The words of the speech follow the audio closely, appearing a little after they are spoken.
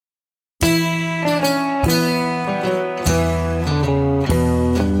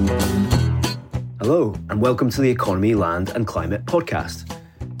and welcome to the Economy, Land and Climate podcast.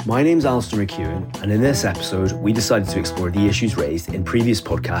 My name's Alistair McEwen, and in this episode, we decided to explore the issues raised in previous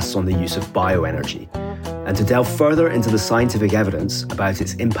podcasts on the use of bioenergy, and to delve further into the scientific evidence about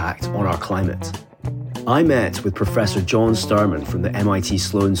its impact on our climate. I met with Professor John Sterman from the MIT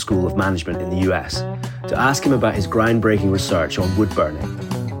Sloan School of Management in the US to ask him about his groundbreaking research on wood burning.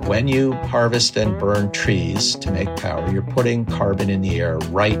 When you harvest and burn trees to make power, you're putting carbon in the air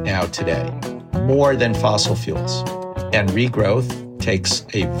right now today, more than fossil fuels. And regrowth takes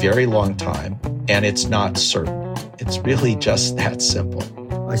a very long time, and it's not certain. It's really just that simple.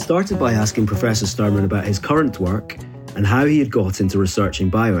 I started by asking Professor Sterman about his current work and how he had got into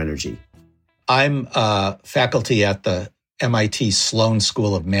researching bioenergy. I'm faculty at the MIT Sloan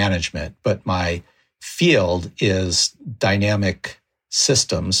School of Management, but my field is dynamic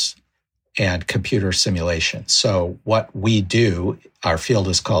systems and computer simulation. So what we do, our field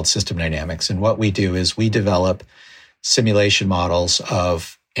is called system dynamics, and what we do is we develop simulation models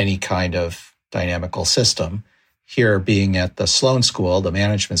of any kind of dynamical system. Here, being at the Sloan School, the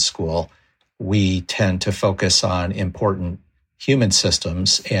management school, we tend to focus on important human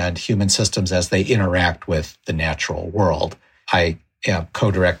systems and human systems as they interact with the natural world. I am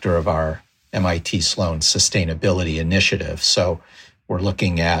co-director of our MIT Sloan Sustainability Initiative. So we're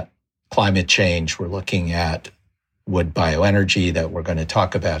looking at climate change. We're looking at wood bioenergy that we're going to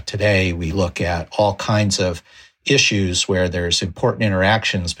talk about today. We look at all kinds of issues where there's important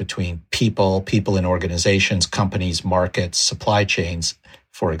interactions between people in organizations, companies, markets, supply chains,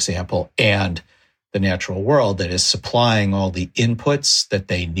 for example, and the natural world that is supplying all the inputs that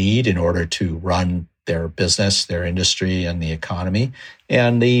they need in order to run their business, their industry, and the economy,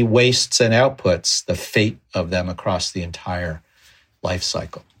 and the wastes and outputs, the fate of them across the entire life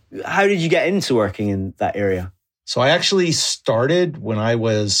cycle. How did you get into working in that area? So I actually started when I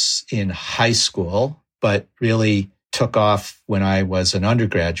was in high school, but really took off when I was an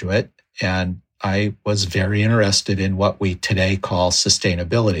undergraduate. And I was very interested in what we today call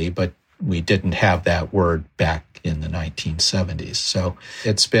sustainability, but we didn't have that word back in the 1970s. So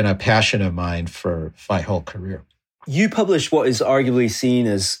it's been a passion of mine for my whole career. You published what is arguably seen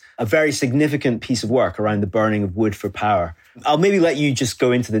as a very significant piece of work around the burning of wood for power. I'll maybe let you just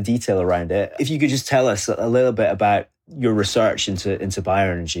go into the detail around it. If you could just tell us a little bit about your research into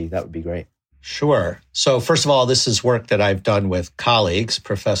bioenergy, that would be great. Sure. So first of all, this is work that I've done with colleagues,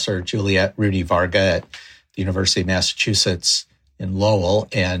 Professor Juliet Rudy Varga at the University of Massachusetts in Lowell,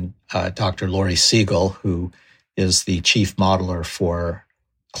 and Dr. Lori Siegel, who is the chief modeler for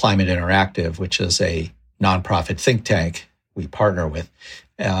Climate Interactive, which is a nonprofit think tank we partner with.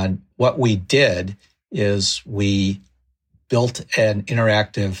 And what we did is we built an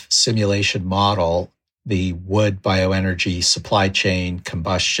interactive simulation model, the wood bioenergy supply chain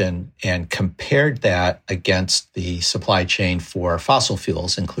combustion, and compared that against the supply chain for fossil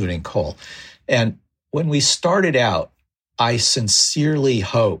fuels, including coal. And when we started out, I sincerely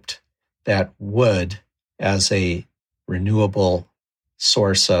hoped that wood as a renewable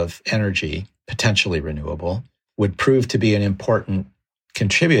source of energy, potentially renewable, would prove to be an important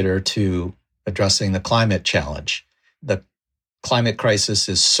contributor to addressing the climate challenge. The climate crisis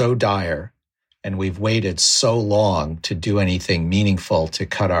is so dire, and we've waited so long to do anything meaningful to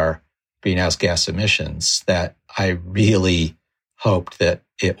cut our greenhouse gas emissions that I really hoped that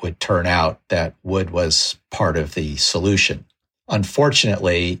it would turn out that wood was part of the solution.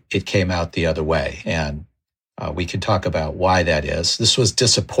 Unfortunately, it came out the other way, and we can talk about why that is. This was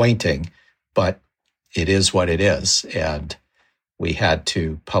disappointing, but it is what it is, and we had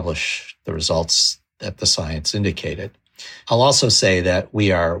to publish the results that the science indicated. I'll also say that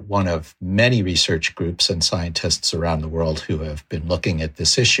we are one of many research groups and scientists around the world who have been looking at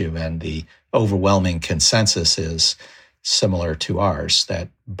this issue, and the overwhelming consensus is similar to ours, that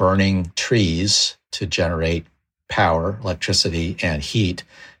burning trees to generate power, electricity, and heat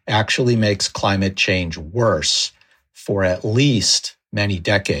actually makes climate change worse for at least many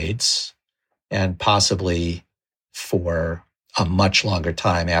decades, and possibly for a much longer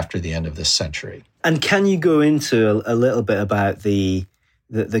time after the end of this century. And can you go into a little bit about the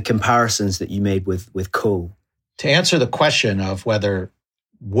comparisons that you made with coal? To answer the question of whether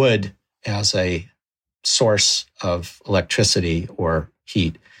wood as a source of electricity or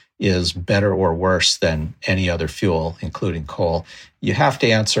heat is better or worse than any other fuel, including coal, you have to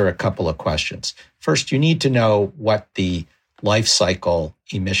answer a couple of questions. First, you need to know what the life cycle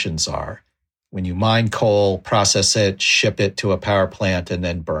emissions are. When you mine coal, process it, ship it to a power plant, and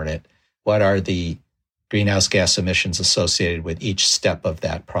then burn it, what are the greenhouse gas emissions associated with each step of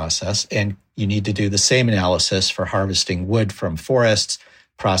that process? And you need to do the same analysis for harvesting wood from forests,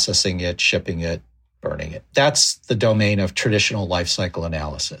 processing it, shipping it, burning it. That's the domain of traditional life cycle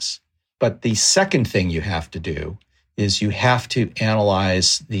analysis. But the second thing you have to do is you have to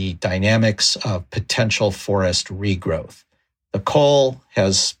analyze the dynamics of potential forest regrowth. The coal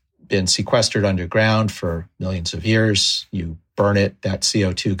has been sequestered underground for millions of years. You burn it, that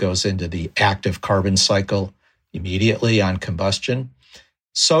CO2 goes into the active carbon cycle immediately on combustion.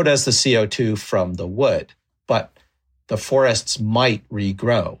 So does the CO2 from the wood, but the forests might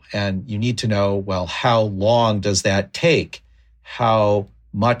regrow. And you need to know, well, how long does that take? How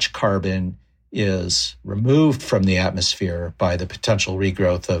much carbon is removed from the atmosphere by the potential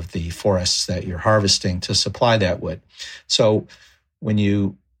regrowth of the forests that you're harvesting to supply that wood. So when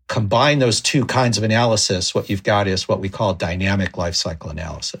you combine those two kinds of analysis, what you've got is what we call dynamic life cycle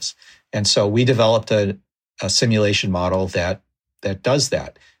analysis. And so we developed a simulation model that does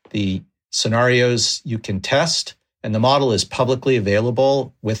that. The scenarios you can test, and the model is publicly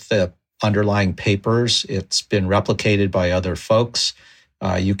available with the underlying papers. It's been replicated by other folks.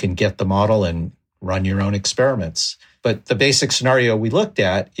 You can get the model and run your own experiments. But the basic scenario we looked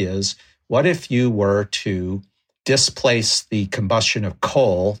at is, what if you were to displace the combustion of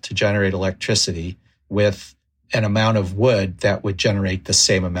coal to generate electricity with an amount of wood that would generate the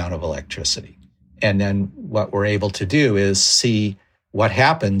same amount of electricity? And then what we're able to do is see what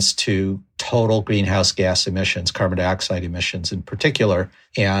happens to total greenhouse gas emissions, carbon dioxide emissions in particular.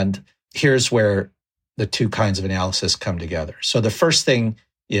 And here's where the two kinds of analysis come together. So the first thing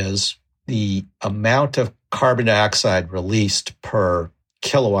is the amount of carbon dioxide released per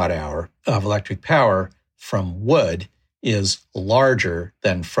kilowatt hour of electric power from wood is larger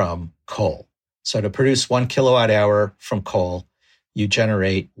than from coal. So to produce 1 kilowatt hour from coal, you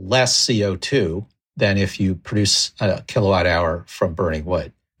generate less CO2 than if you produce a kilowatt hour from burning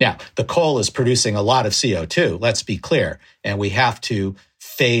wood. Now, the coal is producing a lot of CO2, let's be clear, and we have to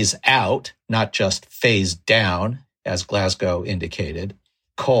phase out, not just phase down, as Glasgow indicated,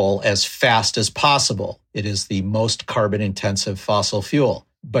 coal as fast as possible. It is the most carbon-intensive fossil fuel.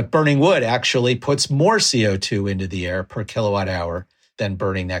 But burning wood actually puts more CO2 into the air per kilowatt hour than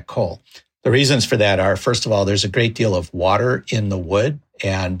burning that coal. The reasons for that are, first of all, there's a great deal of water in the wood,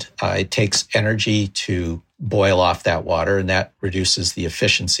 and it takes energy to boil off that water, and that reduces the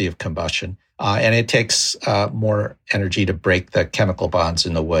efficiency of combustion. And it takes more energy to break the chemical bonds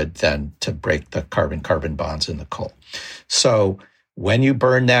in the wood than to break the carbon-carbon bonds in the coal. So when you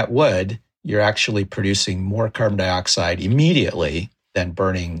burn that wood, you're actually producing more carbon dioxide immediately than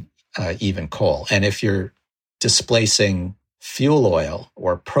burning even coal. And if you're displacing fuel oil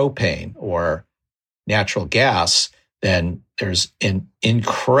or propane or natural gas, then there's an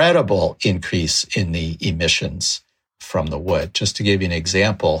incredible increase in the emissions from the wood. Just to give you an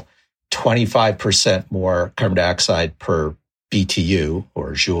example, 25% more carbon dioxide per BTU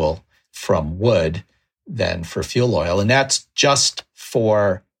or joule from wood than for fuel oil. And that's just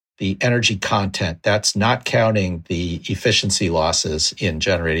for the energy content. That's not counting the efficiency losses in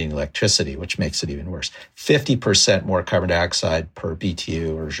generating electricity, which makes it even worse. 50% more carbon dioxide per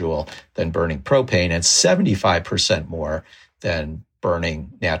BTU or joule than burning propane, and 75% more than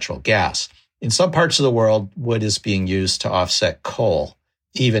burning natural gas. In some parts of the world, wood is being used to offset coal.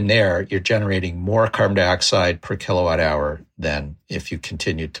 Even there, you're generating more carbon dioxide per kilowatt hour than if you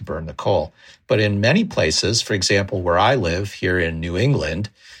continued to burn the coal. But in many places, for example, where I live here in New England,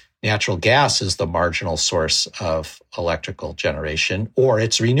 natural gas is the marginal source of electrical generation, or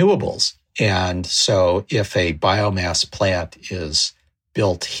it's renewables. And so if a biomass plant is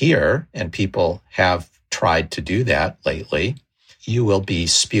built here, and people have tried to do that lately, you will be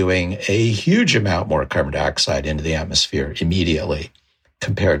spewing a huge amount more carbon dioxide into the atmosphere immediately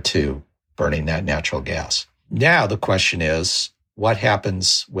compared to burning that natural gas. Now the question is, what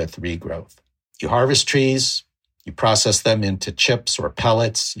happens with regrowth? You harvest trees, you process them into chips or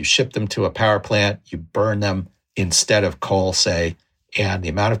pellets, you ship them to a power plant, you burn them instead of coal, say, and the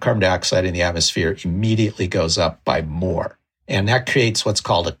amount of carbon dioxide in the atmosphere immediately goes up by more. And that creates what's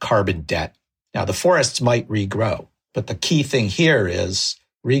called a carbon debt. Now, the forests might regrow, but the key thing here is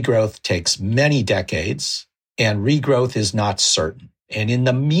regrowth takes many decades, and regrowth is not certain. And in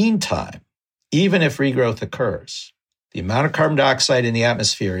the meantime, even if regrowth occurs, the amount of carbon dioxide in the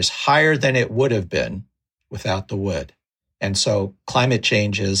atmosphere is higher than it would have been without the wood. And so climate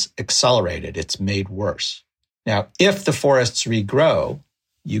change is accelerated. It's made worse. Now, if the forests regrow,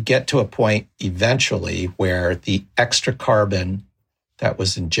 you get to a point eventually where the extra carbon that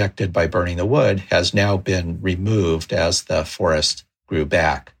was injected by burning the wood has now been removed as the forest grew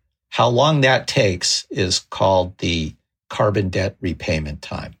back. How long that takes is called the carbon debt repayment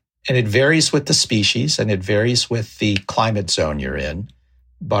time. And it varies with the species, and it varies with the climate zone you're in.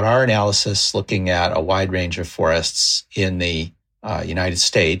 But our analysis, looking at a wide range of forests in the United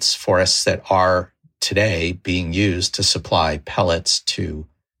States, forests that are today being used to supply pellets to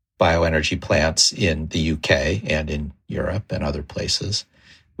bioenergy plants in the UK and in Europe and other places,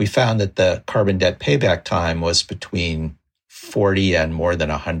 we found that the carbon debt payback time was between 40 and more than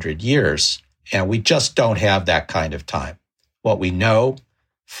 100 years. And we just don't have that kind of time. What we know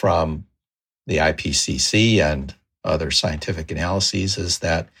from the IPCC and other scientific analyses is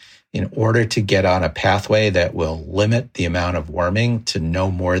that in order to get on a pathway that will limit the amount of warming to no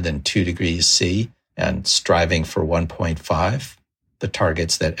more than 2 degrees C and striving for 1.5, the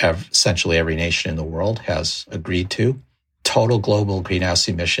targets that essentially every nation in the world has agreed to, total global greenhouse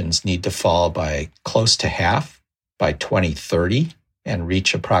emissions need to fall by close to half by 2030 and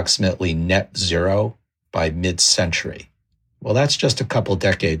reach approximately net zero by mid-century. Well, that's just a couple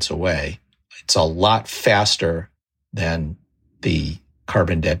decades away. It's a lot faster than the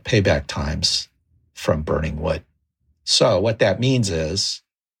carbon debt payback times from burning wood. So what that means is,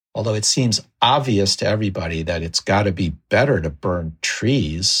 although it seems obvious to everybody that it's got to be better to burn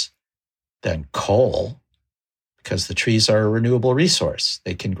trees than coal, because the trees are a renewable resource,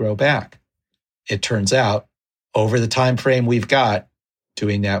 they can grow back. It turns out, over the time frame we've got,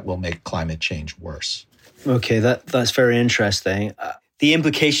 doing that will make climate change worse. Okay, that's very interesting. The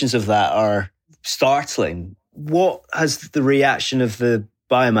implications of that are startling. What has the reaction of the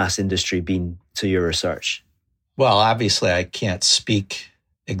biomass industry been to your research? Well, obviously, I can't speak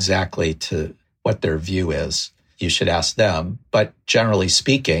exactly to what their view is. You should ask them. But generally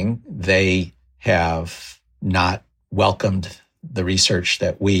speaking, they have not welcomed the research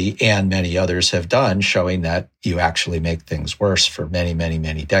that we and many others have done, showing that you actually make things worse for many, many,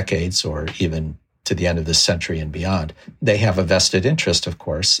 many decades, or even to the end of this century and beyond. They have a vested interest, of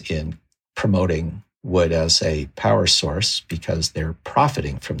course, in promoting wood as a power source because they're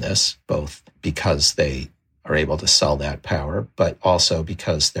profiting from this, both because they are able to sell that power, but also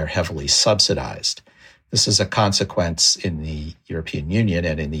because they're heavily subsidized. This is a consequence in the European Union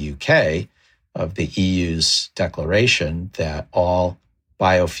and in the UK of the EU's declaration that all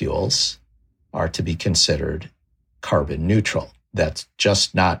biofuels are to be considered carbon neutral. That's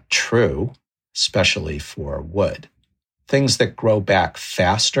just not true, especially for wood. Things that grow back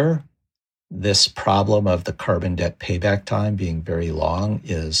faster, this problem of the carbon debt payback time being very long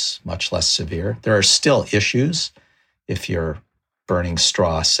is much less severe. There are still issues if you're burning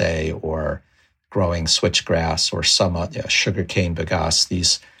straw, say, or growing switchgrass or some sugarcane bagasse,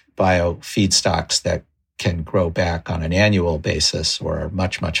 these bio feedstocks that can grow back on an annual basis or are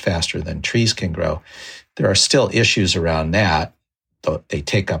much, much faster than trees can grow. There are still issues around that. They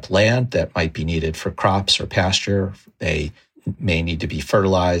take up land that might be needed for crops or pasture. They may need to be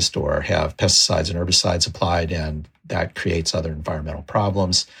fertilized or have pesticides and herbicides applied, and that creates other environmental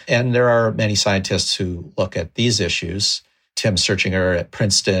problems. And there are many scientists who look at these issues. Tim Searchinger at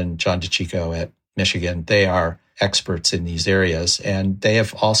Princeton, John DeCicco at Michigan, they are experts in these areas. And they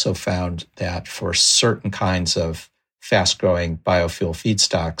have also found that for certain kinds of fast-growing biofuel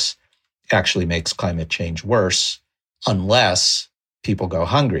feedstocks, actually makes climate change worse unless people go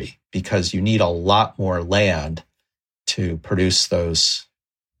hungry, because you need a lot more land to produce those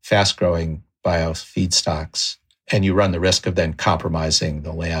fast-growing biofeedstocks. And you run the risk of then compromising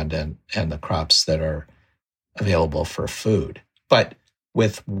the land and the crops that are available for food. But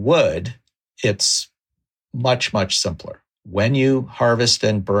with wood, it's much, much simpler. When you harvest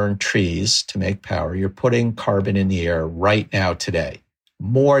and burn trees to make power, you're putting carbon in the air right now today,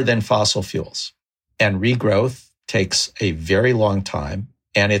 more than fossil fuels. And regrowth takes a very long time,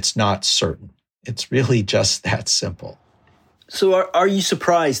 and it's not certain. It's really just that simple. So are you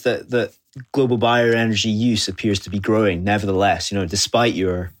surprised that global bioenergy use appears to be growing nevertheless, despite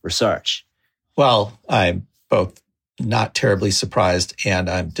your research? Well, I'm both not terribly surprised and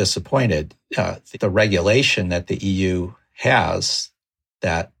I'm disappointed. The regulation that the EU has,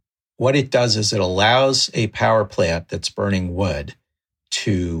 that what it does is it allows a power plant that's burning wood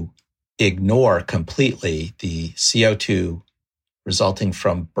to ignore completely the CO2 resulting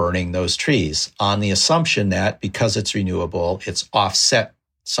from burning those trees on the assumption that because it's renewable, it's offset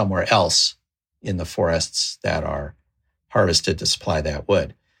somewhere else in the forests that are harvested to supply that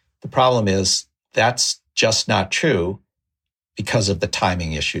wood. The problem is that's just not true because of the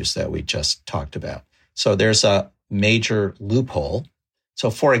timing issues that we just talked about. So there's a major loophole.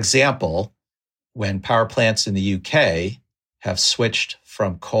 So for example, when power plants in the UK have switched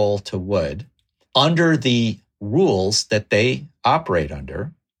from coal to wood, under the rules that they operate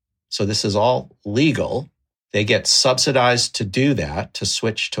under, so this is all legal, they get subsidized to do that, to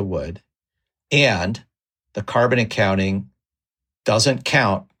switch to wood, and the carbon accounting doesn't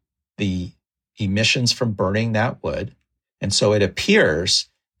count the emissions from burning that wood. And so it appears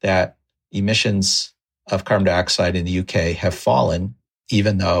that emissions of carbon dioxide in the UK have fallen,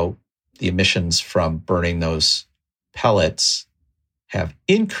 even though the emissions from burning those pellets have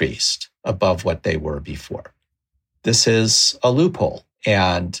increased above what they were before. This is a loophole,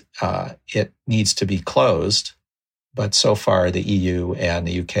 and it needs to be closed. But so far, the EU and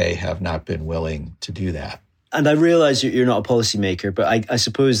the UK have not been willing to do that. And I realize you're not a policymaker, but I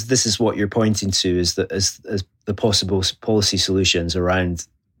suppose this is what you're pointing to as the possible policy solutions around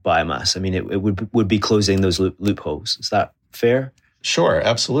biomass. I mean, it would be closing those loopholes. Is that fair? Sure,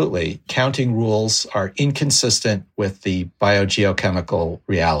 absolutely. Counting rules are inconsistent with the biogeochemical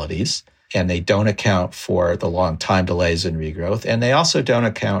realities, and they don't account for the long time delays in regrowth, and they also don't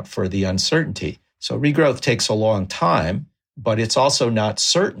account for the uncertainty. So regrowth takes a long time, but it's also not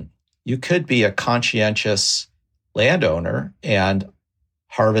certain. You could be a conscientious landowner and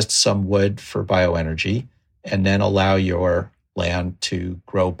harvest some wood for bioenergy and then allow your land to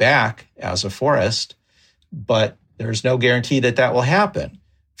grow back as a forest, but there's no guarantee that that will happen.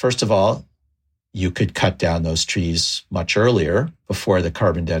 First of all, you could cut down those trees much earlier before the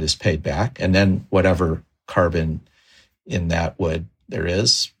carbon debt is paid back, and then whatever carbon in that wood there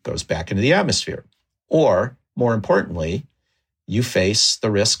is goes back into the atmosphere. Or, more importantly, you face the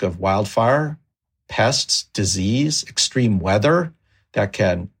risk of wildfire, pests, disease, extreme weather that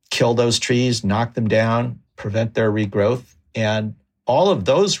can kill those trees, knock them down, prevent their regrowth. And all of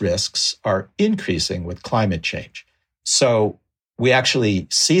those risks are increasing with climate change. So we actually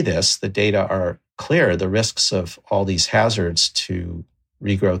see this. The data are clear. The risks of all these hazards to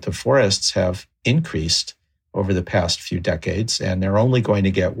regrowth of forests have increased over the past few decades, and they're only going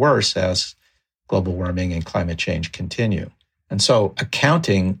to get worse as global warming and climate change continue. And so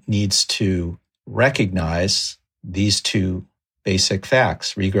accounting needs to recognize these two basic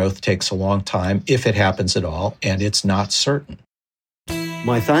facts. Regrowth takes a long time, if it happens at all, and it's not certain.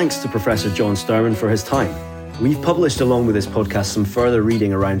 My thanks to Professor John Sterman for his time. We've published along with this podcast some further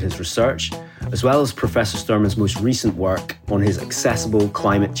reading around his research, as well as Professor Sterman's most recent work on his accessible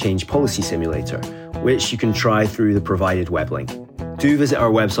climate change policy simulator, which you can try through the provided web link. Do visit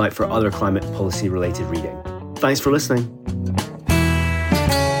our website for other climate policy related reading. Thanks for listening.